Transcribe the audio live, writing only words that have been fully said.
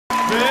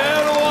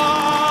There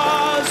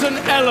was an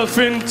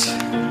elephant.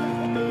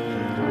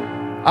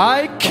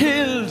 I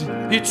killed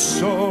it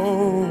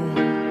so.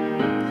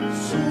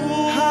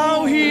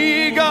 How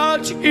he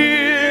got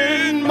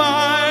in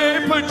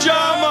my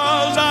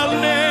pajamas, I'll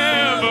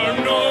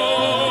never know.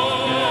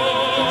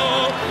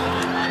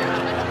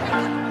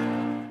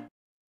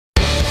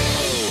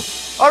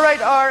 All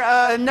right,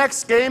 our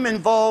next game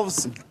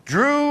involves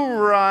Drew,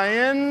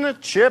 Ryan,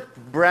 Chip,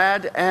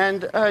 Brad,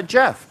 and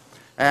Jeff.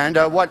 And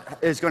what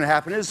is going to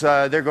happen is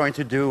they're going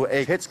to do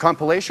a hits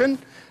compilation.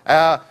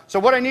 So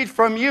what I need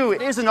from you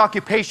is an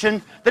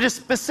occupation that is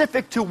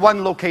specific to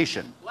one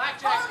location.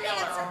 Blackjack dealer.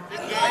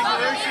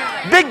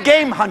 Big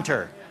game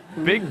hunter.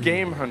 Big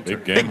game hunter.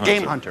 Big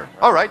game hunter.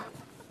 All right.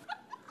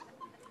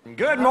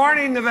 Good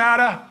morning,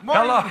 Nevada.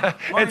 Hello.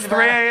 It's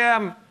 3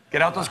 a.m.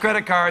 Get out those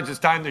credit cards. It's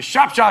time to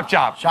shop, shop,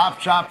 shop. Shop,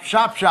 shop,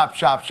 shop, shop,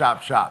 shop,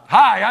 shop, shop.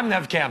 Hi, I'm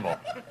Nev Campbell.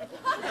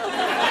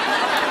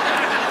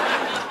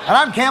 And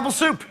I'm Campbell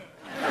Soup.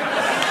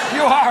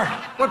 You are?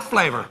 What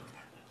flavor?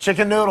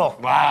 Chicken noodle.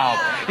 Wow.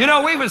 You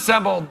know, we've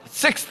assembled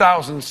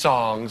 6,000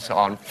 songs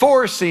on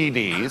 4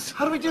 CDs.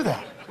 How do we do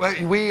that? Well,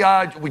 we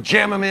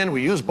jam them in,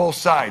 we use both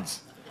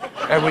sides,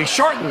 and we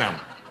shorten them.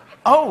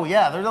 Oh,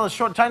 yeah, they're those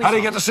short, tiny How do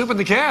you songs. get the soup in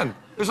the can?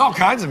 There's all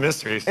kinds of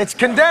mysteries. It's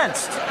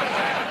condensed.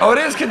 Oh, it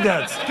is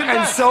condensed.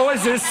 And so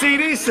is this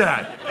CD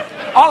set.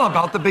 All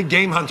about the Big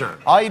Game Hunter.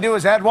 All you do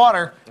is add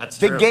water. That's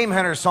Big true. Game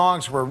Hunter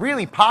songs were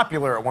really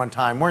popular at one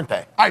time, weren't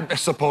they? I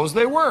suppose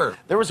they were.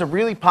 There was a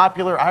really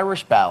popular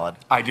Irish ballad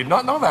I did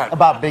not know that.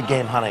 about big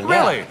game hunting.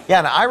 Really? Yeah. Yeah,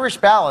 an Irish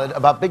ballad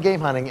about big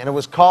game hunting, and it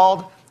was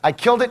called I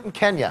Killed It in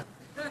Kenya.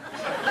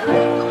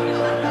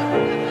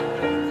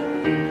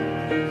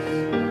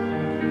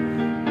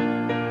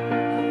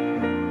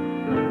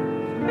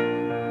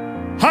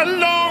 A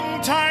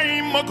long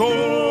time ago,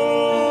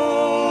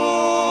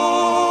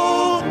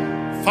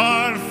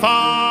 far,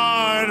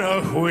 far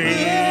away,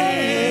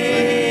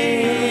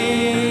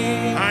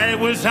 I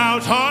was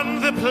out on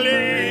the plains,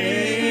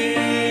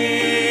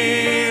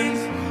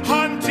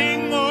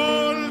 hunting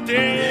all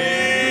day.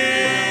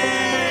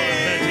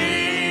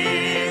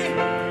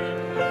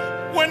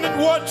 When and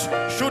what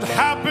should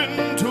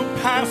happen to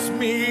pass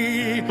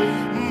me,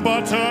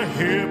 but a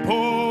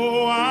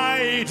hippo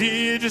I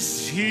did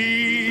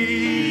see.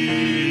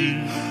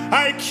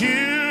 I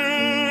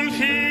killed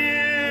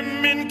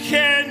him in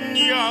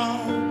Kenya.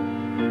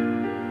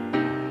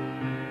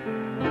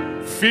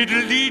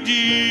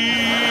 Fiddly-dee.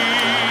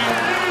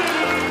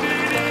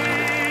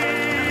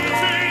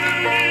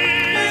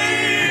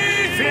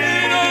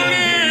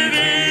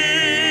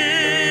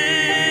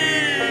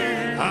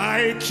 Fiddly-dee.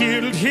 I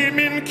killed him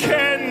in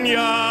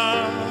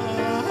Kenya.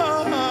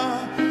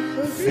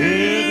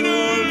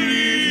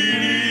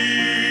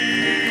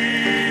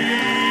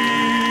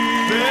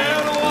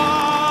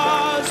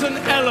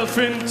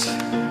 Elephant,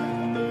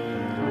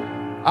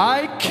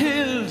 I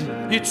killed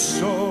it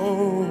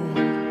so.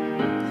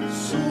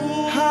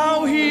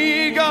 How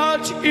he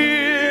got in